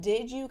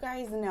Did you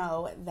guys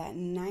know that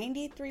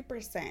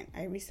 93%,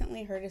 I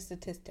recently heard a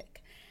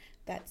statistic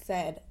that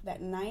said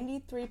that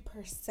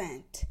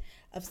 93%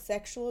 of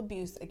sexual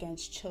abuse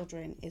against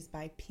children is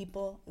by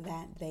people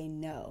that they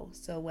know.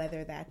 So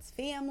whether that's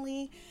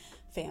family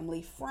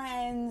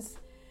friends,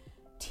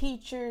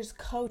 teachers,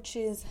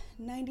 coaches,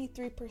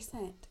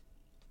 93%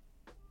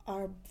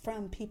 are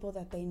from people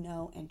that they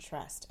know and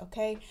trust,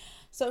 okay?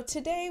 So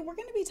today we're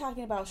going to be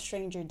talking about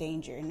stranger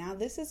danger. Now,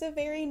 this is a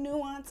very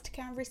nuanced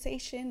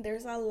conversation.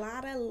 There's a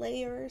lot of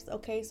layers,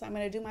 okay? So I'm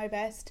going to do my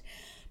best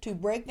to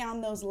break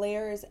down those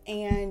layers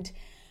and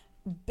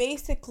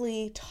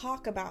basically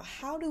talk about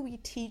how do we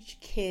teach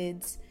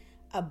kids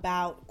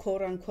about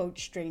quote unquote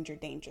stranger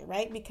danger,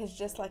 right? Because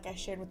just like I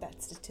shared with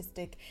that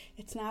statistic,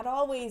 it's not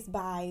always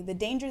by the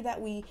danger that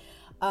we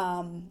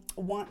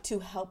want to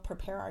help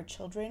prepare our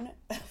children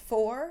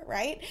for,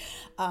 right?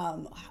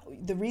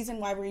 The reason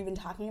why we're even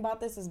talking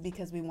about this is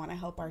because we want to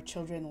help our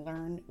children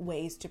learn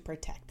ways to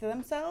protect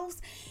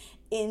themselves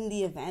in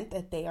the event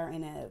that they are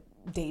in a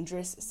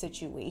dangerous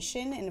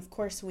situation. And of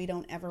course, we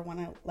don't ever want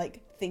to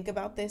think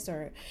about this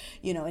or,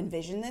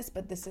 envision this,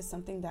 but this is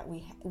something that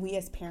we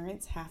as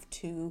parents have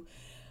to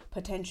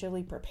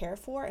potentially prepare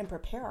for and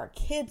prepare our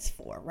kids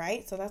for,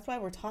 right? So that's why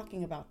we're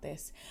talking about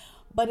this.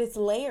 But it's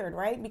layered,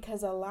 right?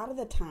 Because a lot of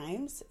the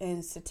times,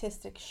 and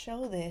statistics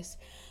show this,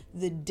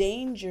 the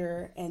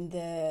danger and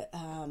the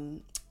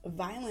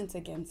violence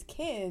against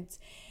kids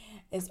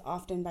is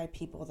often by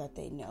people that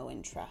they know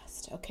and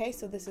trust. Okay,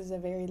 so this is a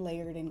very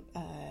layered and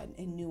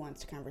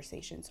nuanced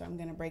conversation. So I'm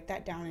going to break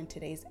that down in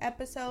today's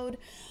episode.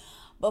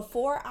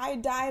 Before I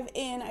dive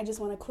in, I just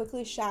want to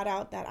quickly shout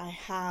out that I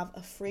have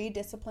a free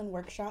discipline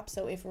workshop.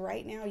 So if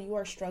right now you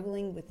are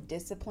struggling with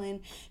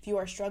discipline, if you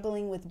are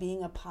struggling with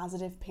being a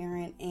positive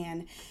parent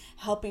and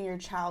helping your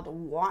child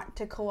want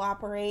to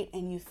cooperate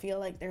and you feel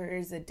like there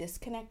is a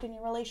disconnect in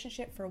your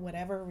relationship for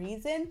whatever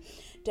reason,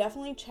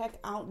 definitely check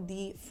out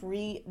the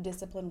free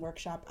discipline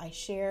workshop. I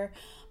share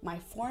my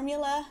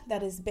formula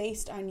that is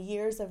based on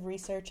years of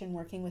research and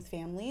working with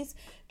families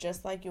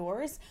just like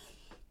yours,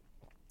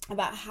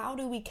 about how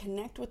do we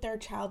connect with our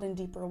child in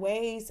deeper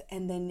ways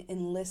and then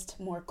enlist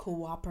more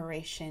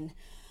cooperation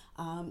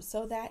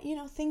so that,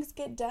 things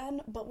get done,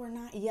 but we're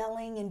not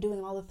yelling and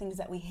doing all the things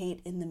that we hate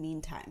in the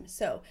meantime.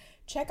 So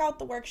check out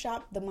the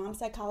workshop,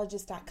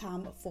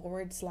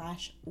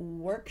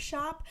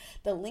 themomspsychologist.com/workshop.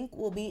 The link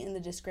will be in the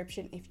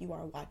description if you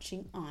are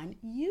watching on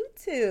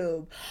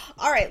YouTube.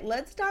 All right,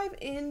 let's dive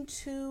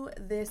into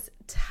this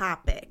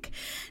topic.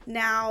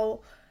 Now,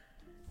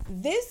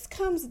 This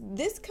comes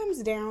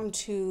down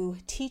to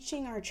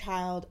teaching our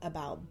child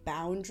about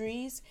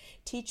boundaries,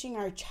 teaching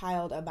our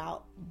child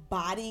about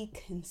body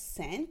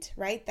consent,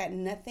 right? That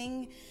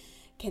nothing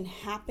can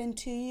happen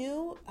to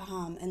you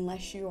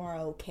unless you are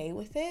okay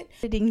with it.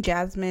 Editing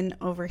Jasmine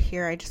over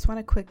here, I just want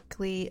to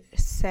quickly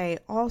say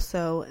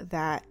also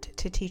that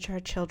to teach our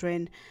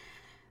children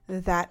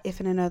that if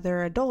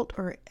another adult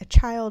or a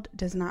child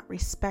does not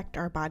respect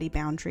our body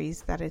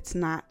boundaries, that it's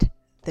not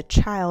the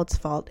child's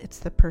fault, it's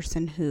the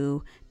person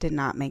who did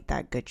not make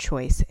that good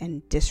choice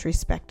and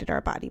disrespected our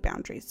body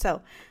boundaries.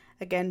 So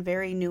again,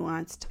 very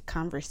nuanced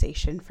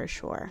conversation for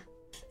sure.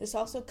 This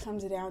also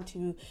comes down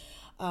to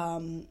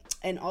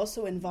and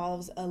also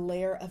involves a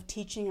layer of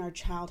teaching our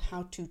child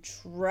how to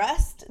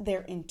trust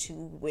their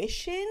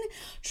intuition,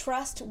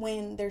 trust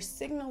when there's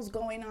signals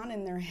going on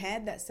in their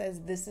head that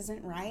says this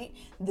isn't right,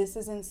 this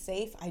isn't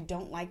safe, I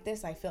don't like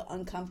this, I feel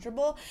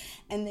uncomfortable,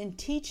 and then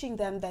teaching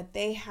them that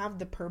they have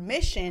the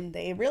permission,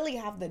 they really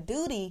have the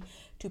duty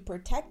to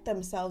protect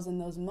themselves in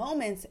those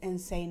moments and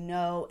say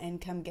no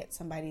and come get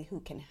somebody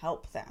who can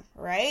help them,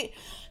 right?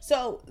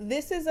 So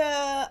this is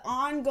a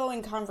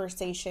ongoing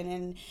conversation,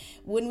 and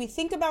when we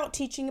think about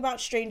teaching about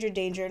stranger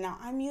danger, now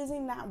I'm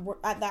using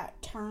that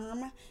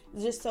term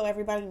just so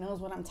everybody knows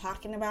what I'm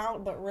talking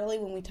about, but really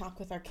when we talk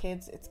with our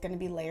kids, it's going to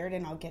be layered,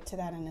 and I'll get to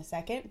that in a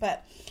second.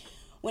 But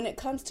when it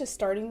comes to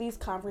starting these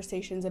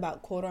conversations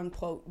about quote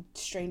unquote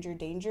stranger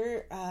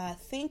danger,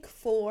 think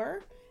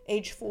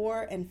age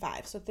 4 and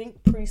 5. So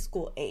think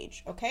preschool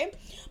age, okay?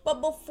 But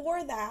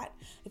before that,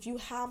 if you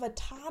have a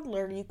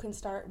toddler, you can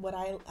start what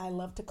I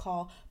love to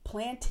call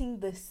planting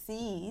the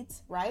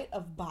seeds, right,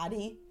 of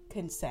body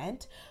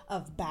consent,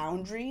 of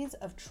boundaries,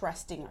 of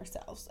trusting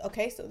ourselves,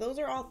 okay? So those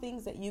are all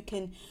things that you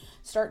can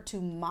start to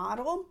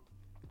model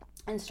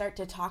and start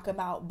to talk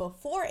about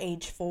before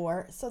age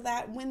 4 so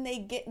that when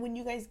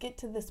you guys get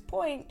to this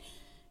point,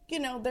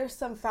 there's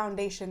some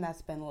foundation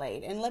that's been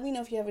laid. And let me know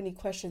if you have any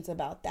questions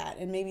about that.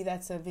 And maybe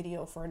that's a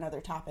video for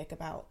another topic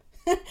about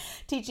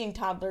teaching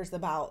toddlers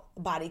about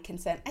body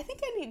consent. I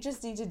think I need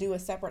to do a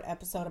separate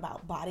episode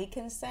about body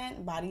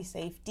consent, body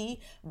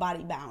safety,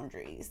 body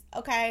boundaries.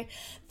 Okay.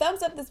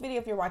 Thumbs up this video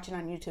if you're watching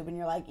on YouTube and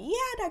you're like, yeah,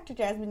 Dr.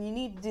 Jasmine, you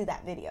need to do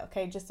that video.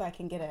 Okay. Just so I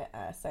can get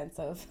a sense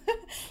of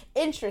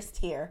interest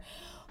here.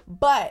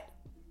 But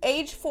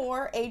age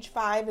 4, age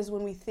 5 is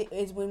when we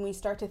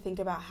start to think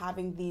about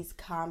having these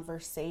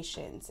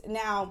conversations.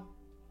 Now,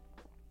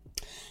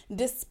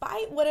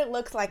 despite what it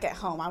looks like at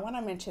home, I want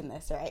to mention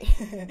this, right?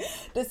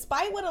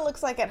 Despite what it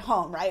looks like at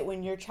home, right?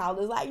 When your child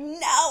is like, no,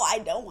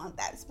 I don't want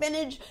that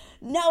spinach.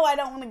 No, I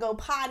don't want to go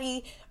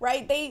potty,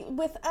 right?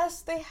 With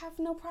us, they have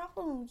no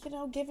problem,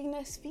 giving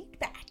us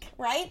feedback,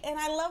 right? And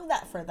I love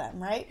that for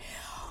them, right?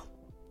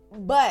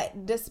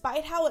 But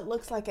despite how it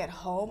looks like at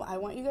home, I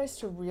want you guys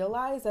to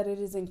realize that it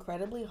is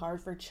incredibly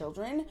hard for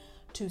children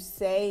to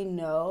say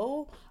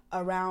no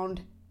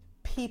around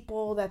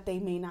people that they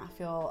may not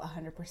feel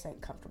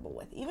 100% comfortable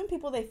with, even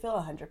people they feel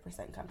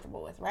 100%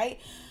 comfortable with, right?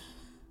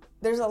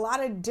 There's a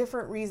lot of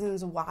different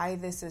reasons why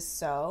this is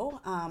so.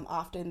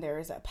 Often there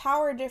is a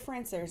power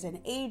difference, there's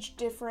an age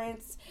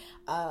difference,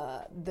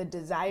 the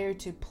desire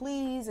to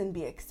please and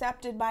be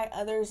accepted by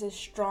others is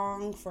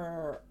strong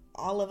for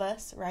all of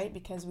us, right?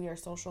 Because we are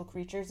social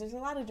creatures. There's a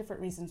lot of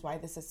different reasons why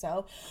this is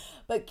so,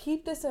 but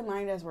keep this in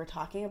mind as we're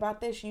talking about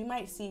this. You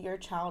might see your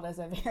child as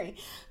a very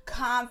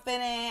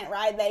confident,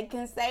 right? They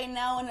can say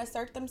no and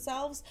assert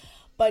themselves,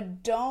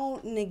 but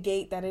don't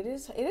negate that it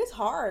is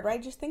hard,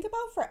 right? Just think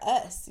about for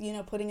us,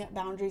 putting up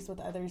boundaries with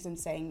others and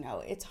saying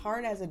no. It's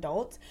hard as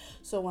adults.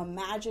 So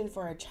imagine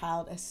for a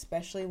child,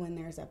 especially when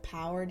there's a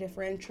power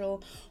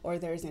differential or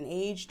there's an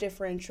age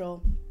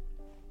differential,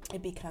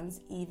 it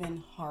becomes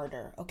even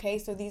harder. Okay,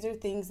 so these are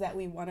things that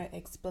we want to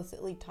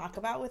explicitly talk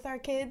about with our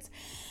kids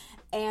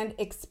and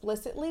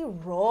explicitly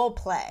role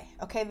play.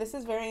 Okay, this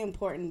is very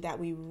important that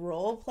we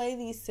role play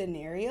these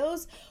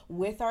scenarios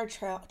with our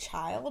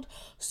child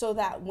so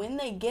that when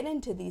they get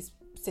into these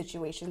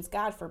situations,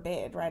 God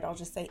forbid, right? I'll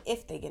just say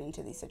if they get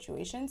into these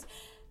situations,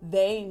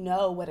 they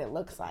know what it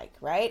looks like,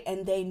 right?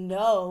 And they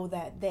know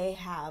that they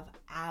have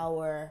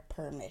our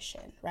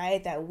permission,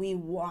 right? That we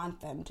want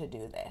them to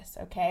do this,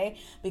 okay?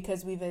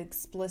 Because we've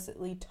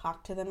explicitly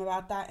talked to them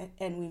about that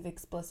and we've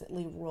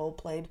explicitly role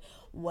played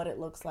what it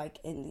looks like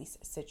in these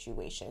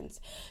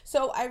situations.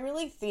 So I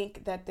really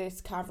think that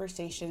this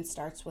conversation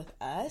starts with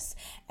us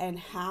and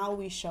how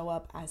we show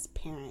up as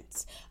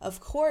parents. Of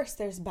course,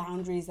 there's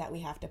boundaries that we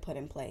have to put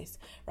in place,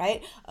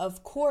 right?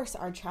 Of course,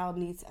 our child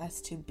needs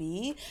us to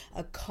be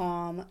a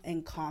calm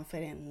and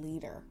confident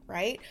leader,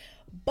 right?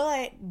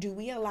 But do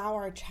we allow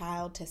our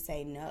child to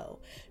say no?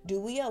 Do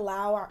we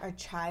allow our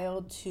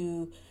child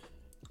to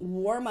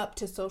warm up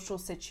to social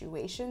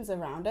situations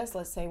around us?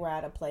 Let's say we're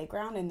at a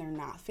playground and they're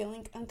not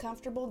feeling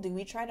uncomfortable. Do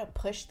we try to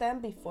push them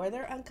before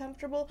they're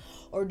uncomfortable?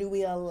 Or do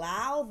we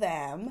allow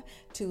them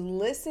to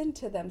listen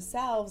to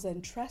themselves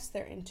and trust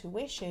their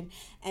intuition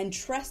and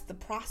trust the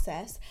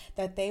process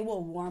that they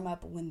will warm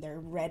up when they're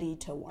ready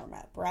to warm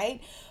up,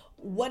 right?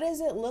 What does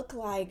it look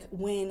like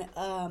when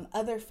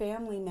other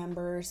family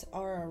members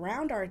are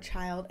around our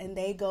child and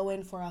they go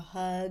in for a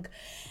hug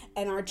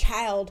and our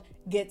child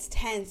gets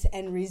tense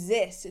and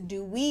resists?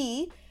 Do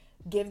we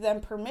give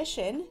them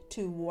permission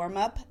to warm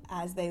up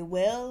as they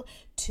will,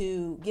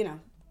 to,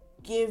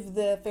 give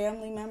the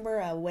family member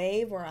a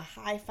wave or a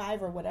high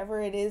five or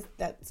whatever it is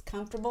that's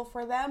comfortable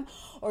for them?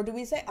 Or do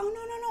we say, oh,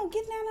 no,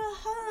 give Nana a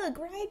hug,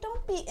 right?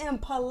 Don't be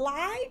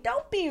impolite.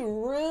 Don't be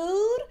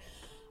rude.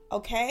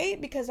 Okay,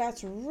 because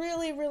that's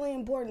really, really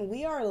important.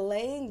 We are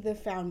laying the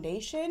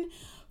foundation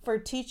for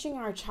teaching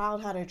our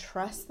child how to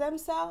trust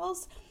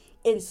themselves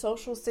in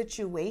social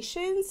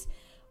situations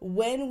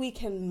when we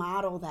can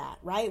model that,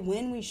 right?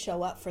 When we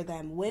show up for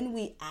them, when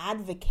we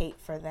advocate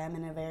for them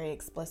in a very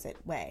explicit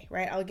way,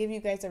 right? I'll give you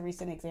guys a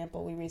recent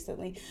example. We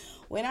recently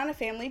went on a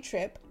family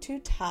trip to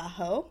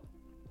Tahoe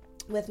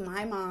with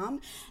my mom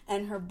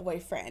and her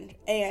boyfriend.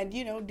 And,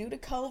 due to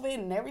COVID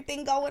and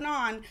everything going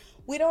on,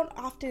 we don't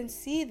often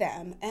see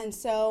them. And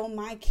so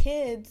my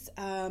kids,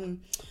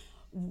 hadn't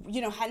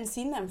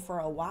seen them for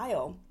a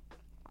while.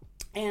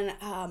 And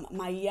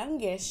my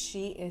youngest,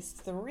 she is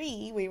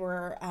 3. We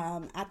were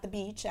at the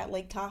beach at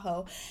Lake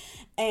Tahoe,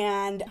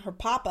 and her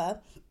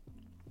papa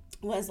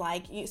was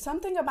like,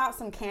 something about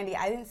some candy.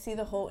 I didn't see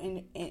the whole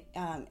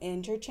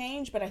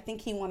interchange, but I think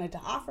he wanted to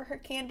offer her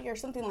candy or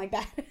something like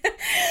that.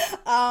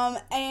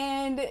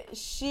 And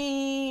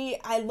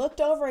I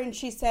looked over and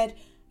she said,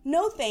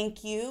 no,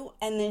 thank you.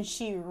 And then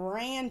she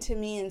ran to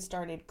me and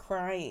started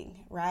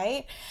crying,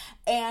 right?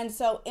 And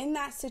so in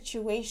that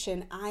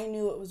situation, I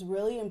knew it was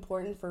really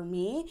important for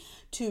me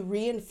to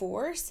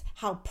reinforce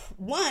how,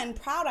 one,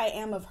 proud I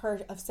am of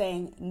her, of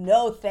saying,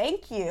 no,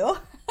 thank you,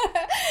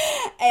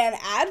 and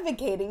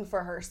advocating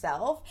for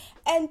herself.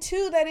 And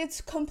 2, that it's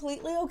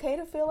completely okay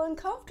to feel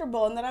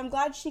uncomfortable and that I'm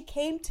glad she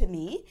came to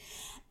me.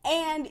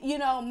 And,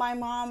 my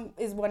mom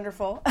is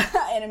wonderful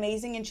and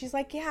amazing. And she's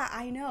like, yeah,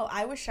 I know.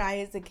 I was shy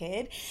as a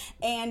kid.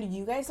 And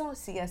you guys don't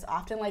see us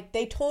often. Like,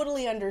 they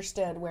totally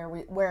understood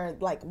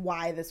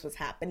why this was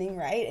happening,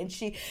 right?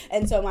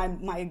 And so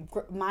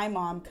my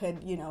mom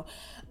could,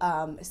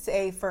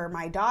 say for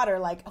my daughter,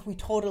 like, we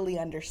totally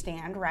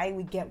understand, right?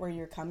 We get where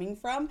you're coming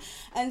from.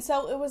 And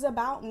so it was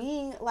about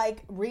me,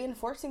 like,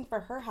 reinforcing for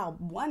her how,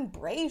 one,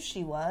 brave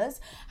she was,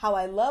 how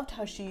I loved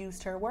how she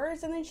used her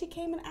words. And then she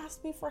came and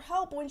asked me for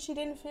help when she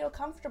didn't feel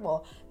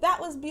comfortable. That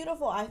was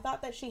beautiful. I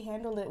thought that she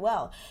handled it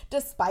well.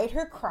 Despite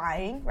her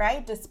crying,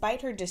 right?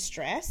 Despite her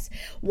distress,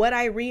 what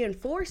I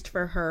reinforced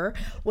for her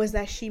was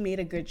that she made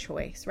a good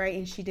choice, right?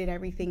 And she did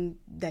everything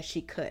that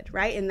she could,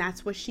 right? And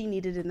that's what she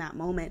needed in that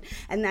moment.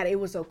 And that it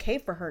was okay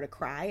for her to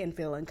cry and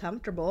feel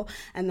uncomfortable.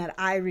 And that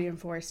I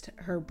reinforced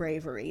her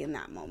bravery in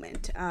that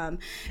moment. And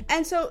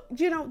so,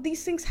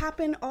 these things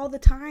happen all the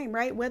time,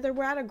 right? Whether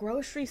we're at a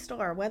grocery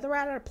store, whether we're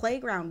at a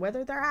playground,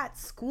 whether they're at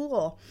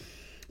school,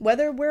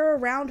 whether we're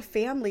around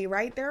family,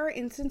 right? There are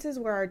instances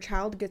where our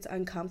child gets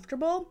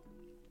uncomfortable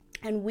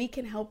and we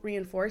can help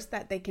reinforce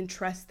that they can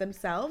trust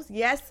themselves.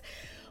 Yes,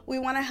 we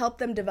want to help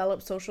them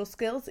develop social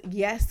skills.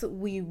 Yes,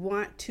 we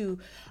want to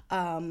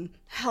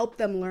help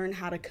them learn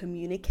how to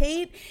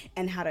communicate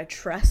and how to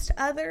trust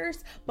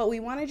others, but we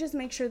want to just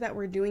make sure that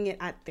we're doing it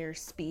at their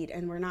speed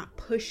and we're not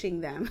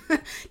pushing them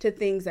to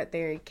things that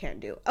they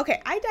can't do.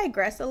 Okay, I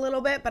digress a little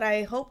bit, but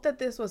I hope that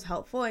this was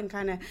helpful in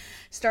kind of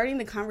starting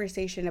the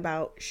conversation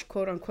about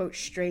quote unquote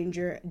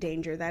stranger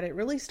danger, that it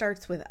really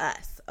starts with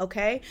us.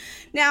 Okay,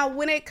 now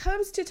when it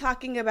comes to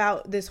talking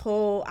about this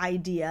whole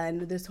idea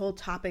and this whole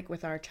topic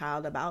with our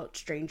child about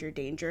stranger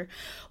danger,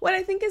 what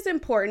I think is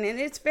important, and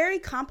it's very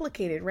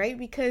complicated, right?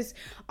 Because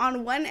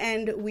on one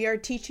end, we are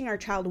teaching our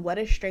child what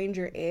a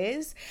stranger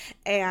is,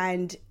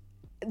 and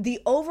the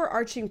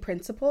overarching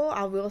principle,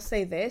 I will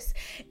say this,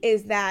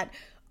 is that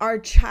our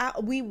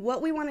child,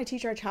 what we want to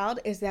teach our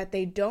child is that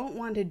they don't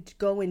want to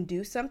go and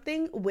do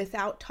something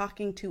without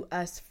talking to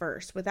us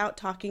first, without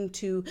talking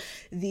to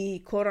the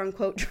quote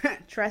unquote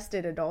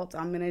trusted adults.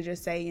 I'm going to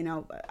just say,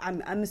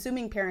 I'm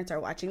assuming parents are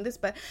watching this,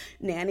 but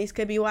nannies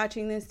could be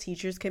watching this,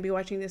 teachers could be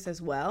watching this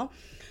as well.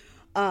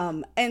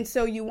 And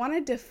so you want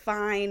to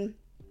define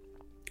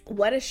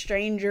what a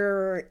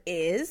stranger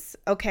is,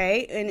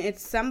 okay? And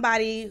it's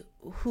somebody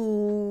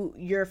who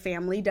your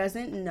family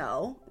doesn't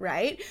know,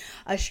 right?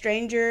 A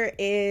stranger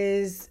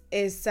is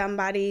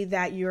somebody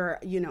that you're,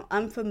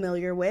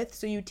 unfamiliar with.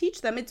 So you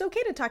teach them it's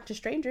okay to talk to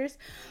strangers.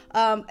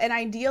 And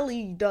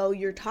ideally, though,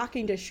 you're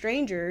talking to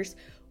strangers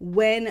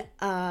when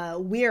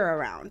we're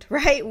around,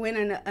 right? When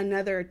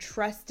another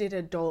trusted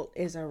adult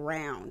is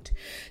around.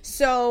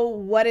 So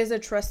what is a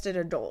trusted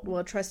adult? Well,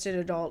 a trusted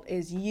adult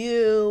is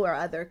you or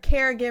other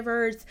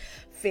caregivers,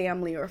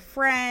 family or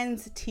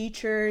friends,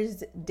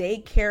 teachers,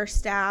 daycare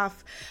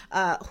staff,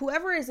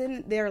 whoever is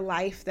in their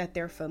life that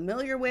they're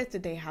familiar with,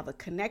 that they have a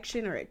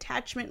connection or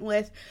attachment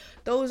with.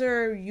 Those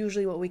are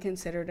usually what we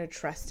consider a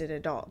trusted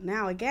adult.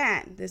 Now,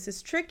 again, this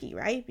is tricky,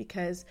 right?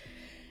 Because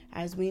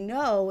as we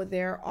know,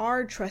 there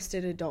are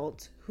trusted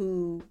adults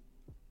who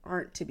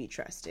aren't to be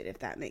trusted, if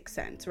that makes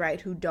sense, right?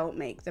 Who don't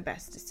make the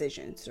best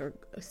decisions or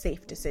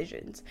safe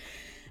decisions.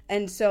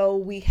 And so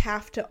we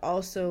have to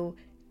also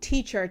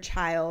teach our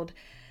child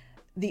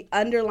the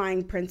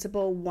underlying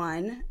principle,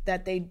 one,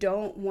 that they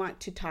don't want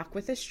to talk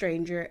with a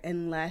stranger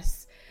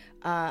unless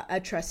a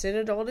trusted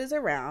adult is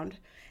around.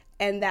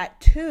 And that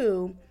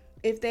two,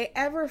 if they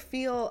ever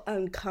feel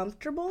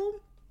uncomfortable,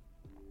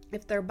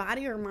 if their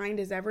body or mind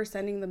is ever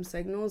sending them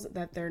signals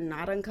that they're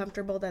not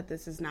uncomfortable, that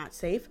this is not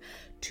safe,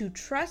 to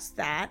trust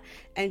that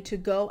and to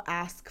go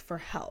ask for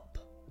help.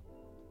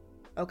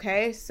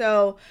 Okay,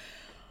 so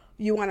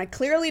you want to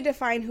clearly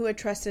define who a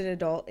trusted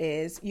adult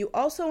is. You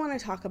also want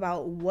to talk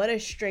about what a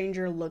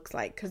stranger looks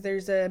like, because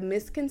there's a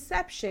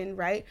misconception,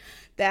 right,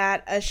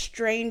 that a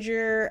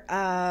stranger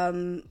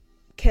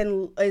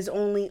is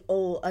only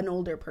an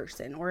older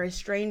person, or a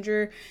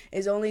stranger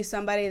is only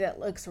somebody that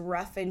looks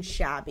rough and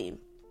shabby.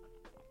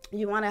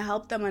 You want to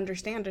help them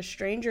understand a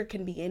stranger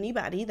can be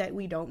anybody that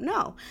we don't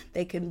know.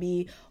 They can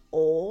be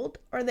old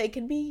or they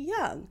could be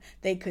young.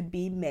 They could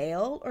be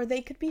male or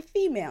they could be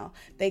female.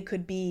 They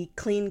could be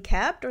clean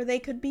kept or they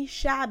could be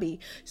shabby.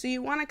 So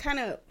you want to kind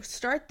of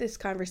start this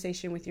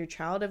conversation with your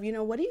child of,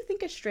 what do you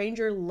think a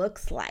stranger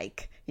looks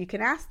like? You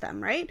can ask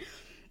them, right?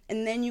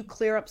 And then you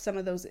clear up some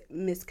of those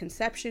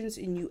misconceptions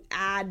and you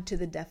add to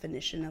the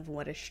definition of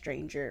what a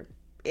stranger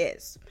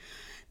is.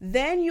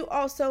 Then you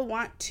also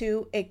want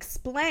to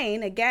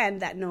explain, again,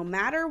 that no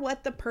matter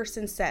what the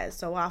person says,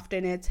 so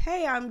often it's,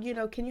 hey,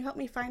 can you help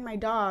me find my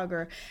dog?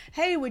 Or,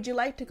 hey, would you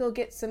like to go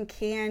get some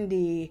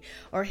candy?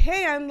 Or,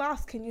 hey, I'm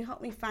lost. Can you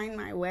help me find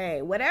my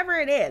way? Whatever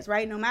it is,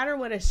 right? No matter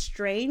what a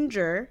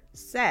stranger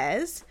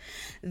says,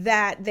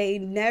 that they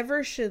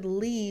never should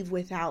leave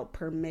without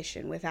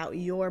permission, without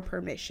your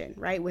permission,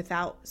 right?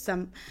 Without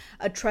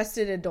a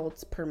trusted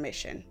adult's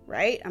permission,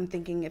 right? I'm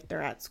thinking if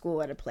they're at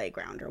school, at a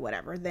playground or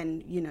whatever,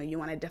 then, you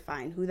want to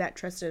define who that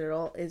trusted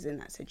adult is in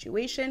that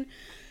situation,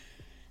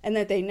 and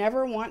that they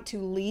never want to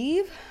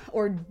leave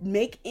or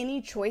make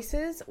any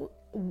choices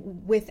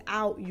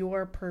without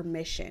your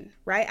permission,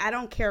 right? I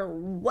don't care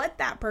what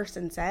that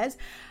person says.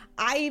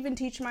 I even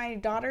teach my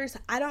daughters,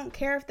 I don't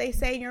care if they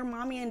say your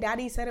mommy and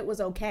daddy said it was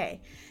okay.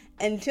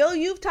 Until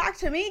you've talked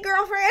to me,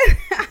 girlfriend,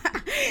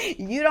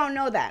 you don't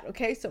know that,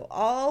 okay? So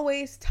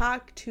always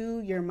talk to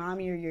your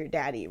mommy or your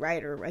daddy,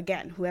 right? Or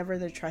again, whoever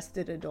the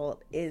trusted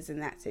adult is in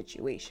that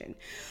situation.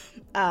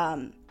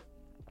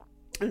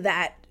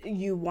 that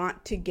you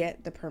want to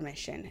get the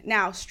permission.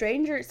 Now,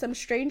 some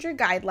stranger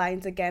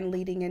guidelines, again,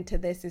 leading into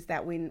this, is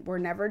that we're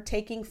never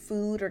taking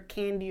food or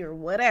candy or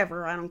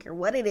whatever, I don't care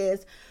what it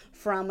is,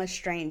 from a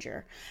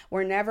stranger.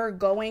 We're never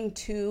going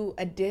to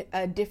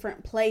a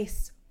different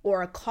place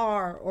or a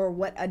car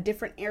or a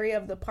different area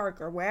of the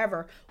park or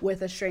wherever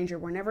with a stranger.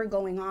 We're never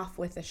going off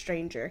with a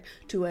stranger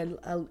to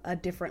a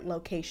different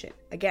location,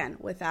 again,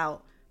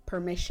 without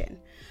permission.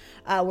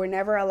 We're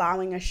never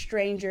allowing a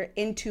stranger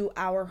into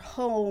our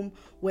home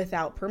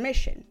without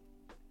permission.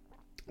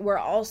 We're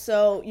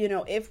also,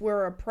 if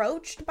we're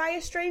approached by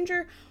a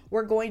stranger,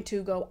 we're going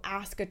to go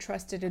ask a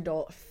trusted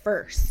adult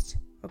first,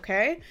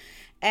 okay?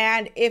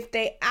 And if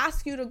they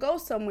ask you to go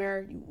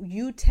somewhere,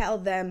 you tell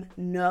them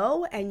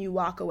no and you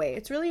walk away.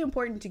 It's really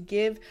important to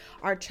give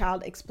our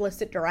child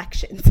explicit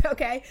directions,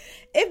 okay?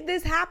 If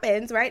this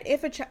happens, right?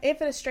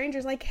 If a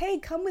stranger's like, hey,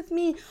 come with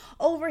me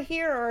over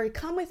here, or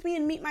come with me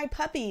and meet my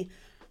puppy,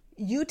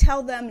 you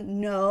tell them,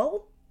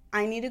 no,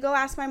 I need to go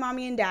ask my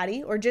mommy and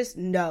daddy, or just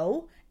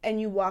no, and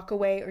you walk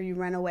away or you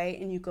run away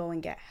and you go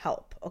and get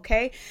help,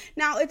 okay?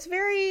 Now, it's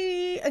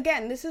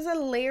this is a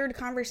layered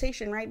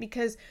conversation, right?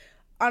 Because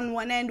on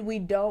one end, we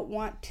don't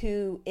want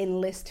to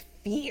enlist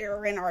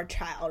fear in our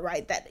child,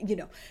 right? That,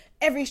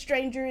 every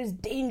stranger is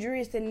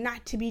dangerous and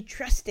not to be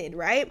trusted,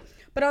 right?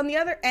 But on the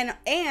other,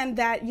 and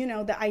that,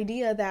 the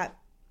idea that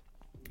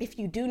if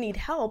you do need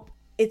help,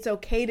 it's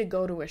okay to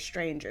go to a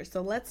stranger.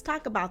 So let's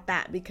talk about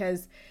that,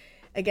 because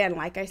again,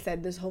 like I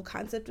said, this whole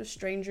concept of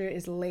stranger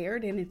is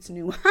layered and it's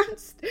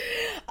nuanced.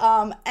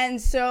 And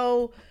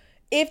so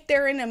if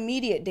they're in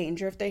immediate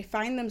danger, if they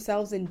find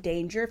themselves in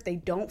danger, if they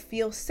don't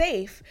feel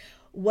safe,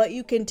 what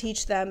you can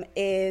teach them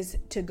is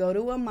to go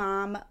to a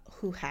mom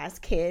who has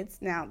kids.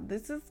 Now,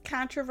 this is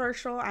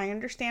controversial. I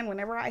understand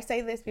whenever I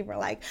say this, people are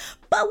like,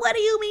 but what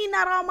do you mean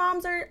not all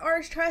moms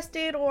are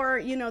trusted? Or,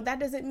 that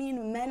doesn't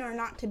mean men are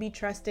not to be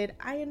trusted.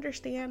 I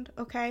understand,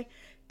 okay?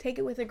 Take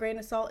it with a grain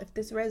of salt. If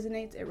this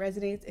resonates, it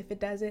resonates. If it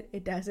doesn't,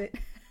 it doesn't.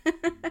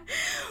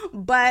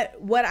 But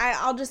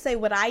I'll just say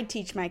what I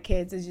teach my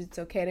kids is it's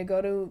okay to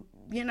go to,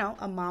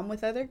 a mom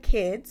with other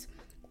kids,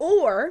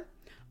 or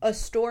a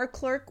store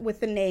clerk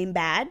with a name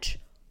badge,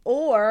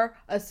 or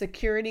a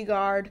security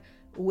guard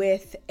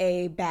with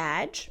a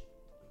badge.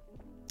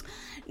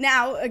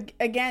 Now,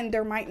 again,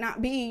 there might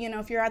not be,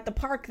 if you're at the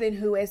park, then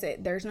who is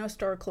it? There's no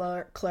store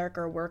clerk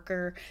or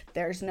worker.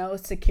 There's no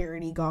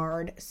security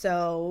guard.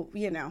 So,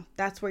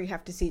 that's where you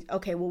have to see,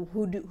 okay, well,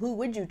 who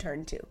would you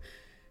turn to?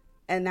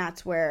 And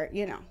that's where,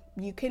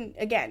 you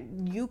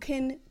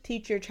can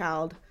teach your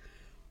child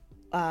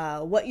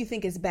what you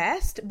think is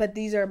best, but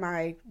these are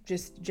my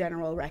just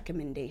general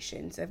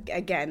recommendations.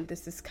 Again,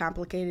 this is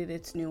complicated,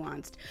 it's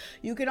nuanced.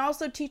 You can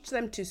also teach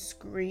them to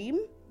scream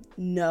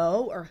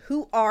no, or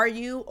who are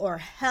you, or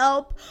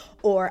help,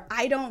 or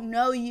I don't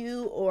know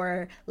you,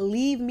 or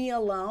leave me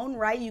alone,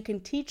 right? You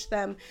can teach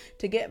them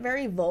to get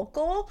very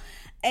vocal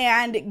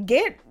and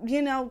get,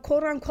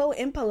 quote unquote,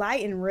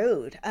 impolite and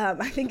rude.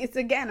 I think it's,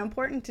 again,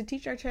 important to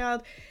teach our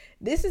child,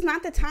 this is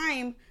not the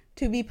time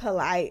to be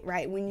polite,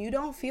 right? When you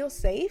don't feel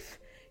safe,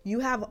 you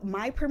have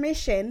my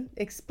permission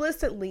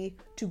explicitly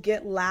to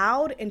get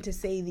loud and to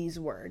say these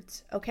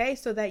words, okay?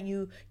 So that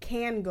you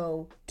can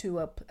go to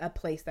a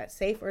place that's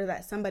safe, or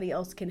that somebody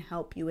else can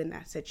help you in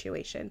that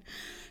situation.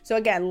 So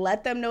again,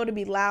 let them know to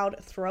be loud,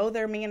 throw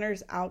their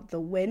manners out the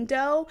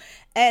window.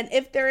 And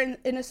if they're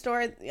in a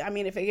store,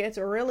 if it gets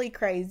really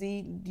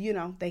crazy,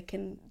 they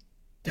can,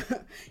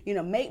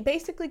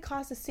 basically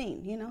cause a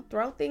scene,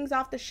 throw things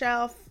off the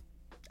shelf.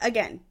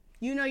 Again,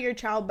 you know your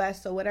child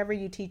best, so whatever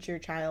you teach your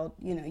child,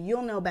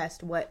 you'll know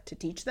best what to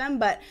teach them.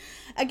 But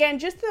again,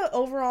 just the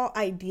overall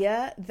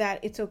idea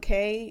that it's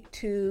okay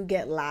to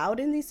get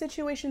loud in these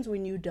situations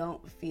when you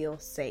don't feel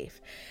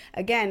safe.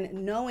 Again,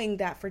 knowing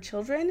that for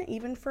children,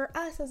 even for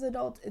us as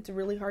adults, it's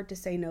really hard to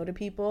say no to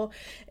people.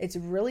 It's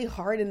really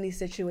hard in these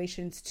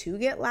situations to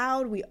get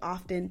loud. We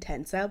often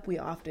tense up. We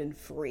often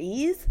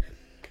freeze.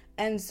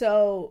 And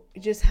so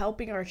just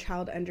helping our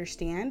child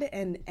understand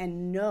and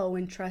know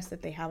and trust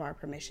that they have our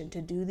permission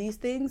to do these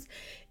things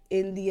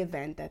in the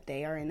event that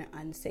they are in an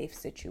unsafe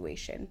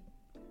situation,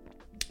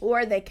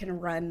 or they can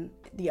run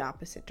the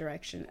opposite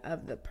direction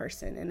of the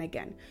person. And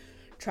again,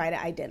 try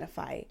to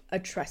identify a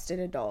trusted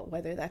adult,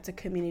 whether that's a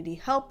community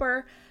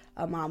helper,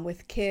 a mom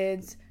with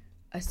kids,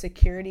 a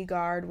security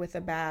guard with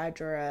a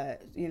badge, or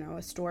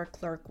a store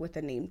clerk with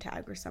a name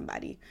tag, or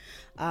somebody.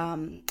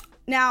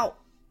 Now,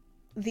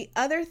 the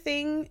other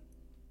thing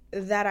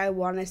that I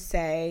want to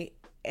say,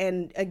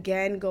 and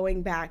again,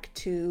 going back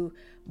to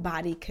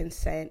body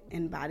consent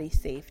and body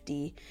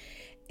safety,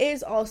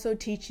 is also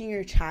teaching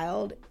your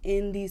child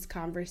in these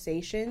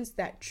conversations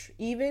that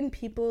even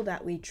people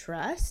that we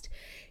trust,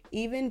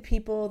 even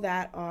people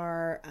that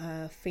are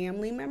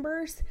family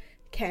members,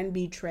 can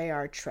betray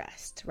our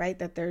trust, right?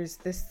 That there's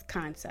this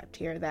concept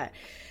here that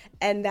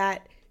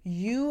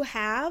you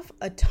have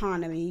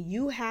autonomy,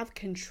 you have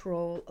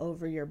control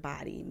over your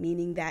body,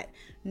 meaning that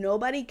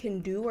nobody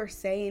can do or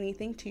say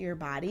anything to your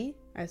body.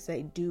 I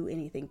say do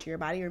anything to your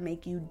body or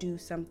make you do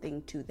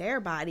something to their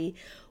body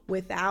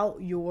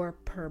without your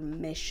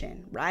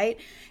permission, right?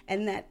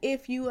 And that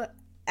if you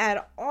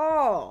at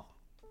all,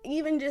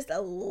 even just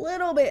a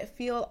little bit,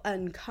 feel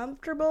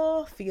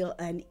uncomfortable, feel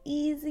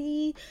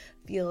uneasy,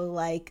 feel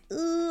like,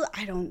 ooh,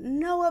 I don't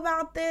know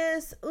about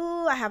this.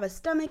 Ooh, I have a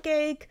stomach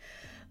ache.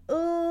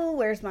 Ooh,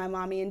 where's my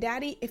mommy and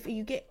daddy? If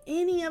you get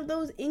any of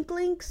those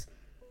inklings,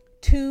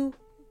 to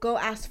go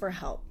ask for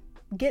help.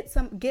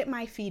 Get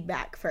my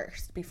feedback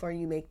first before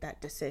you make that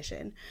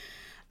decision.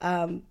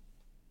 And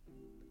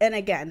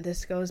again,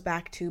 this goes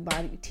back to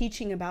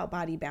teaching about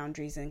body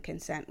boundaries and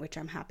consent, which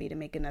I'm happy to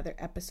make another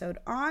episode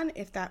on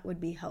if that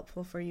would be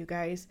helpful for you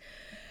guys.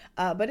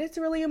 But it's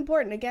really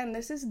important. Again,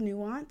 this is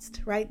nuanced,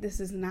 right? This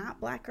is not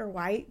black or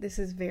white. This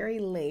is very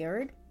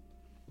layered.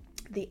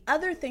 The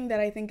other thing that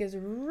I think is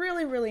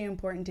really, really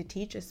important to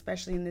teach,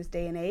 especially in this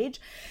day and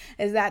age,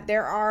 is that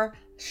there are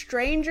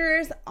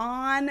strangers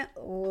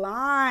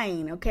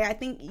online. Okay, I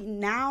think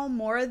now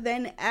more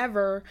than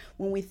ever,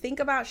 when we think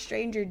about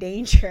stranger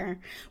danger,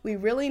 we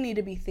really need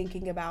to be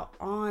thinking about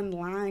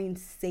online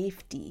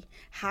safety.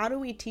 How do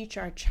we teach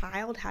our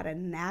child how to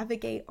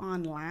navigate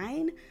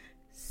online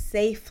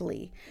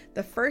safely?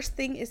 The first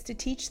thing is to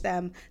teach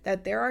them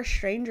that there are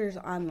strangers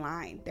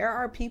online. There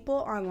are people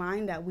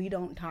online that we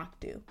don't talk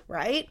to,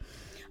 right?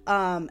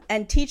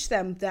 And teach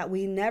them that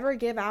we never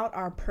give out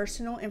our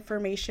personal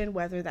information,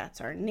 whether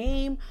that's our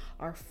name,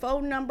 our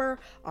phone number,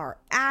 our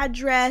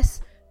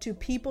address, to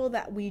people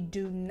that we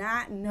do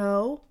not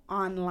know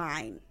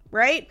online,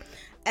 right?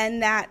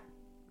 And that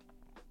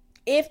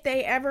if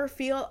they ever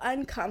feel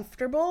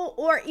uncomfortable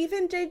or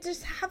even they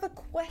just have a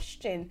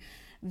question,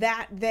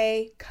 that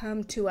they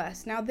come to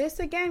us. Now, this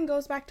again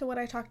goes back to what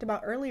I talked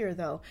about earlier,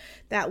 though,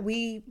 that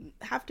we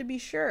have to be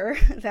sure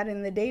that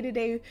in the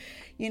day-to-day,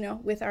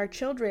 with our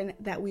children,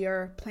 that we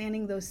are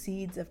planting those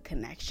seeds of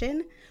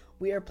connection.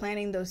 We are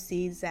planting those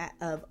seeds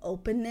of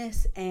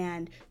openness,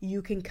 and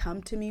you can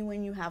come to me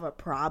when you have a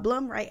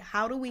problem, right?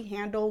 How do we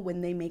handle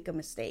when they make a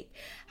mistake?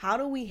 How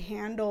do we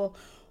handle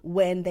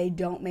when they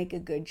don't make a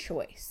good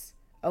choice?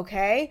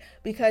 Okay?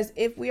 Because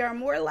if we are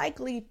more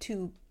likely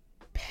to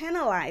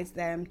penalize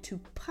them, to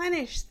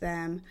punish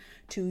them,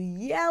 to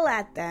yell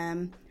at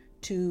them,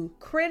 to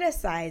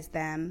criticize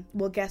them,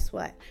 well, guess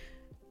what?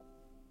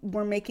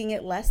 We're making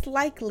it less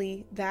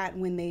likely that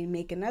when they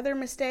make another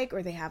mistake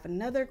or they have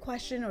another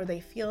question or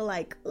they feel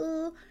like,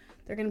 ooh,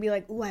 they're going to be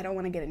like, ooh, I don't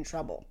want to get in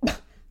trouble.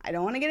 I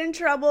don't want to get in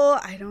trouble.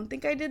 I don't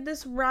think I did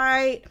this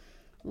right.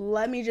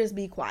 Let me just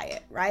be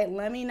quiet, right?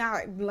 Let me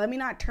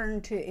not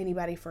turn to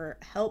anybody for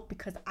help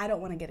because I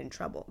don't want to get in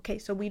trouble. Okay,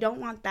 so we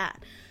don't want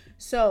that.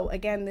 So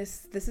again,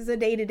 this is a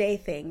day-to-day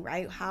thing,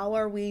 right? How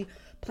are we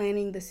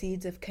planting the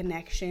seeds of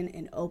connection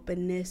and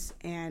openness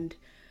and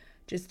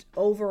just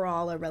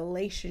overall a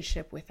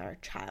relationship with our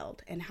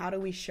child? And how do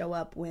we show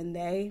up when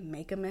they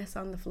make a mess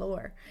on the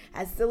floor?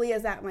 As silly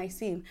as that might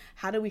seem,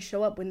 how do we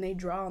show up when they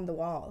draw on the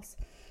walls?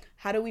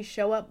 How do we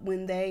show up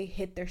when they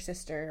hit their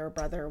sister or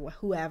brother or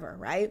whoever,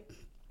 right?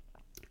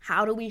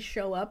 How do we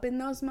show up in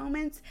those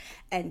moments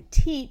and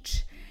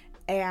teach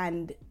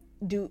and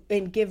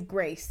give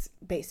grace,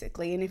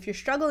 basically? And if you're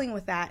struggling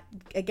with that,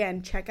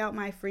 again, check out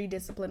my free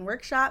discipline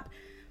workshop,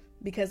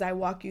 because I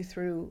walk you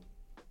through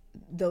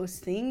those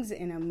things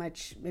in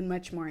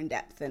much more in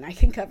depth than I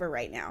can cover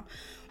right now.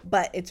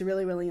 But it's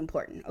really, really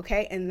important,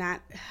 okay? And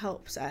that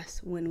helps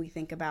us when we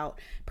think about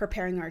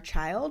preparing our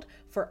child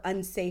for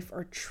unsafe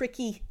or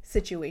tricky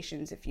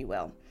situations, if you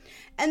will.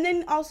 And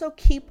then also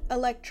keep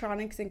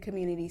electronics in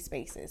community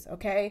spaces,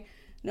 okay?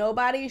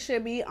 Nobody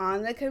should be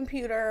on the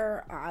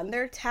computer, on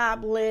their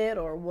tablet,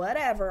 or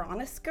whatever,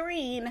 on a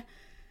screen,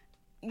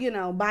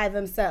 by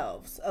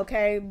themselves,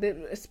 okay?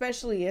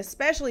 Especially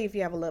if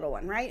you have a little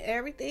one, right?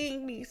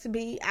 Everything needs to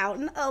be out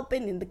in the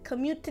open in the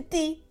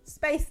community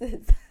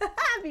spaces,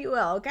 if you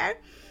will, okay?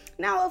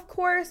 Now, of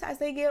course, as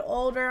they get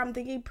older, I'm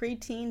thinking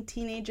preteen,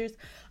 teenagers,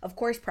 of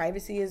course,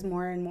 privacy is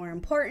more and more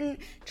important.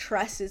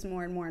 Trust is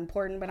more and more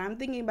important. But I'm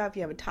thinking about if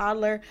you have a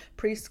toddler,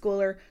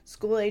 preschooler,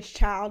 school-age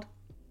child,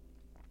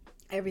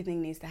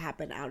 everything needs to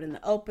happen out in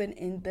the open,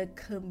 in the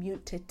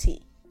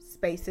community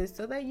spaces,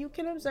 so that you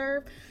can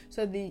observe,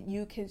 so that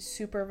you can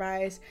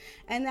supervise,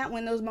 and that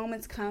when those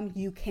moments come,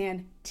 you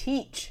can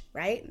teach,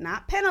 right?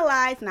 Not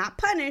penalize, not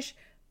punish,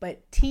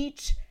 but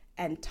teach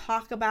and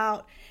talk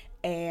about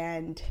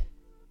and,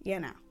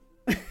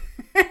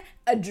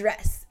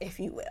 address, if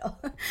you will.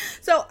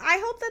 So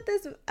I hope that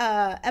this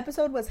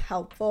episode was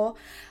helpful.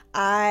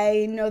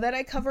 I know that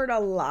I covered a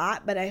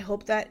lot, but I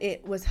hope that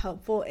it was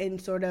helpful in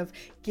sort of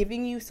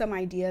giving you some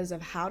ideas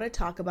of how to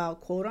talk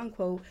about quote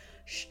unquote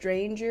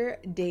stranger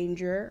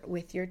danger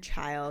with your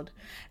child.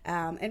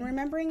 And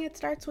remembering it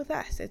starts with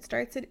us. It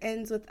starts and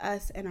ends with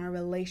us and our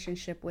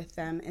relationship with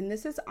them. And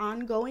this is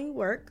ongoing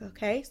work,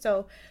 okay?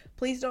 So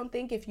please don't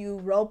think if you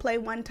role play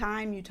one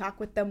time, you talk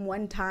with them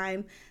one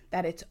time,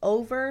 that it's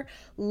over.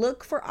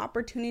 Look for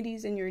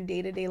opportunities in your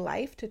day-to-day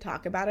life to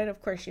talk about it. Of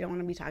course, you don't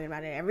want to be talking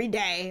about it every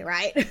day,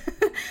 right?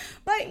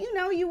 But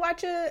you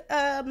watch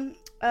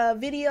a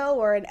video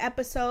or an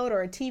episode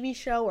or a TV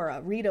show or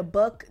read a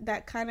book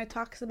that kind of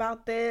talks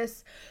about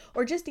this,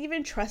 or just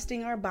even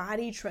trusting our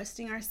body,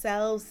 trusting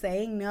ourselves,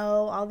 saying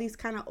no, all these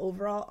kind of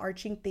overall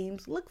arching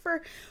themes. Look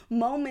for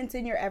moments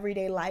in your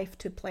everyday life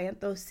to plant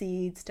those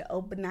seeds, to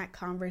open that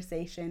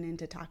conversation and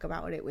to talk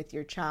about it with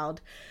your child.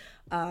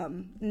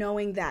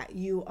 Knowing that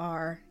you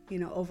are,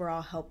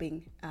 overall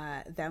helping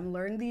them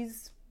learn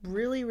these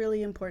really,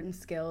 really important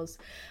skills.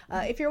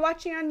 If you're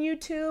watching on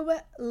YouTube,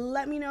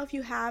 let me know if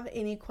you have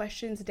any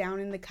questions down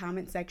in the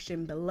comment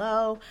section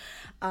below.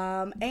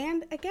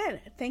 And again,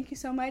 thank you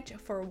so much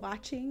for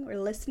watching or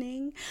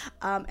listening.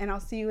 And I'll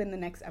see you in the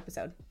next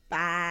episode.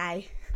 Bye.